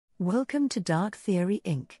Welcome to Dark Theory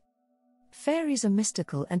Inc. Fairies are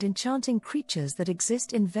mystical and enchanting creatures that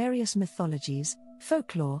exist in various mythologies,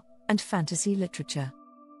 folklore, and fantasy literature.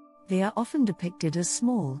 They are often depicted as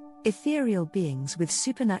small, ethereal beings with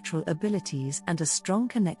supernatural abilities and a strong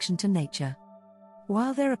connection to nature.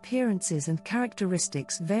 While their appearances and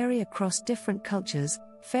characteristics vary across different cultures,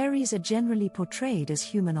 fairies are generally portrayed as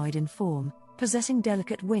humanoid in form, possessing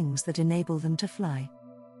delicate wings that enable them to fly.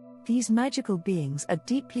 These magical beings are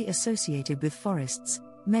deeply associated with forests,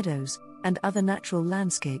 meadows, and other natural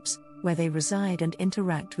landscapes, where they reside and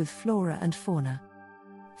interact with flora and fauna.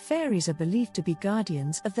 Fairies are believed to be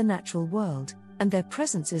guardians of the natural world, and their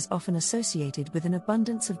presence is often associated with an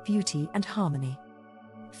abundance of beauty and harmony.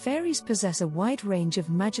 Fairies possess a wide range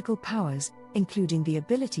of magical powers, including the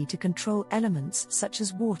ability to control elements such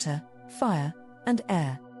as water, fire, and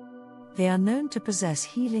air. They are known to possess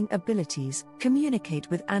healing abilities, communicate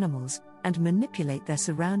with animals, and manipulate their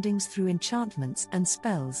surroundings through enchantments and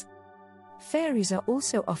spells. Fairies are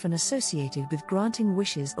also often associated with granting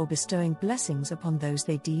wishes or bestowing blessings upon those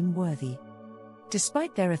they deem worthy.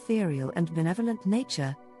 Despite their ethereal and benevolent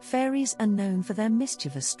nature, fairies are known for their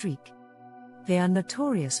mischievous streak. They are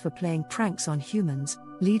notorious for playing pranks on humans,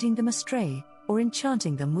 leading them astray, or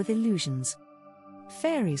enchanting them with illusions.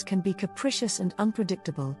 Fairies can be capricious and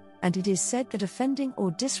unpredictable, and it is said that offending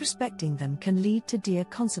or disrespecting them can lead to dire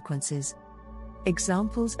consequences.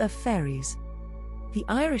 Examples of fairies: the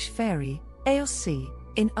Irish fairy, Eosc.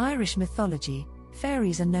 In Irish mythology,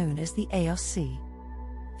 fairies are known as the Eosc.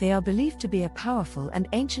 They are believed to be a powerful and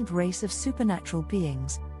ancient race of supernatural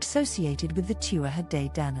beings, associated with the Tuatha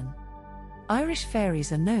Dé Danann. Irish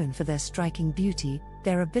fairies are known for their striking beauty,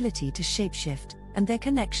 their ability to shapeshift, and their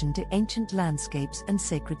connection to ancient landscapes and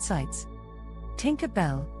sacred sites. Tinker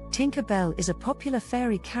Bell. Tinker Bell is a popular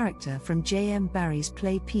fairy character from J.M. Barrie's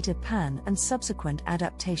play Peter Pan and subsequent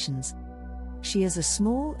adaptations. She is a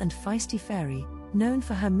small and feisty fairy, known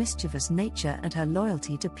for her mischievous nature and her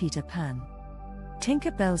loyalty to Peter Pan.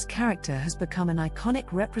 Tinker Bell's character has become an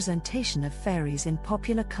iconic representation of fairies in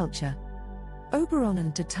popular culture. Oberon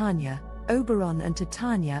and Titania. Oberon and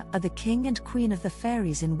Titania are the king and queen of the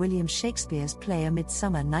fairies in William Shakespeare's play A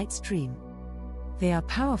Midsummer Night's Dream. They are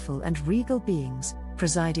powerful and regal beings,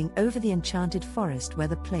 presiding over the enchanted forest where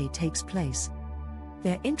the play takes place.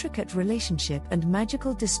 Their intricate relationship and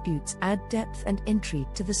magical disputes add depth and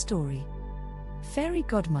intrigue to the story. Fairy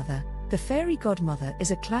Godmother. The fairy godmother is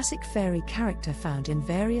a classic fairy character found in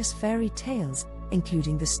various fairy tales,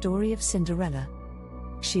 including the story of Cinderella.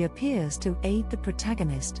 She appears to aid the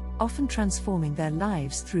protagonist, often transforming their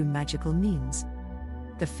lives through magical means.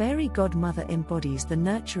 The fairy godmother embodies the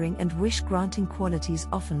nurturing and wish-granting qualities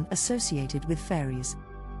often associated with fairies.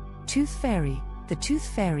 Tooth Fairy. The Tooth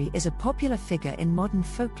Fairy is a popular figure in modern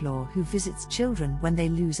folklore who visits children when they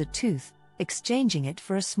lose a tooth, exchanging it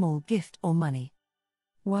for a small gift or money.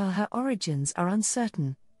 While her origins are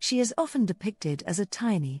uncertain, she is often depicted as a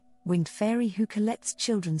tiny, winged fairy who collects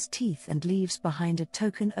children's teeth and leaves behind a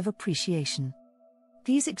token of appreciation.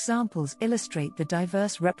 These examples illustrate the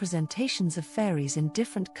diverse representations of fairies in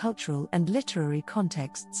different cultural and literary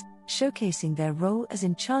contexts, showcasing their role as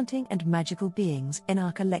enchanting and magical beings in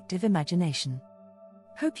our collective imagination.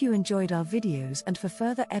 Hope you enjoyed our videos, and for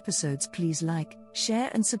further episodes please like, share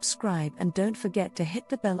and subscribe, and don't forget to hit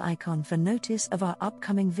the bell icon for notice of our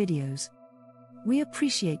upcoming videos. We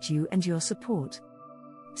appreciate you and your support.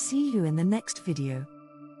 See you in the next video.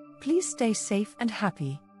 Please stay safe and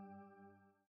happy.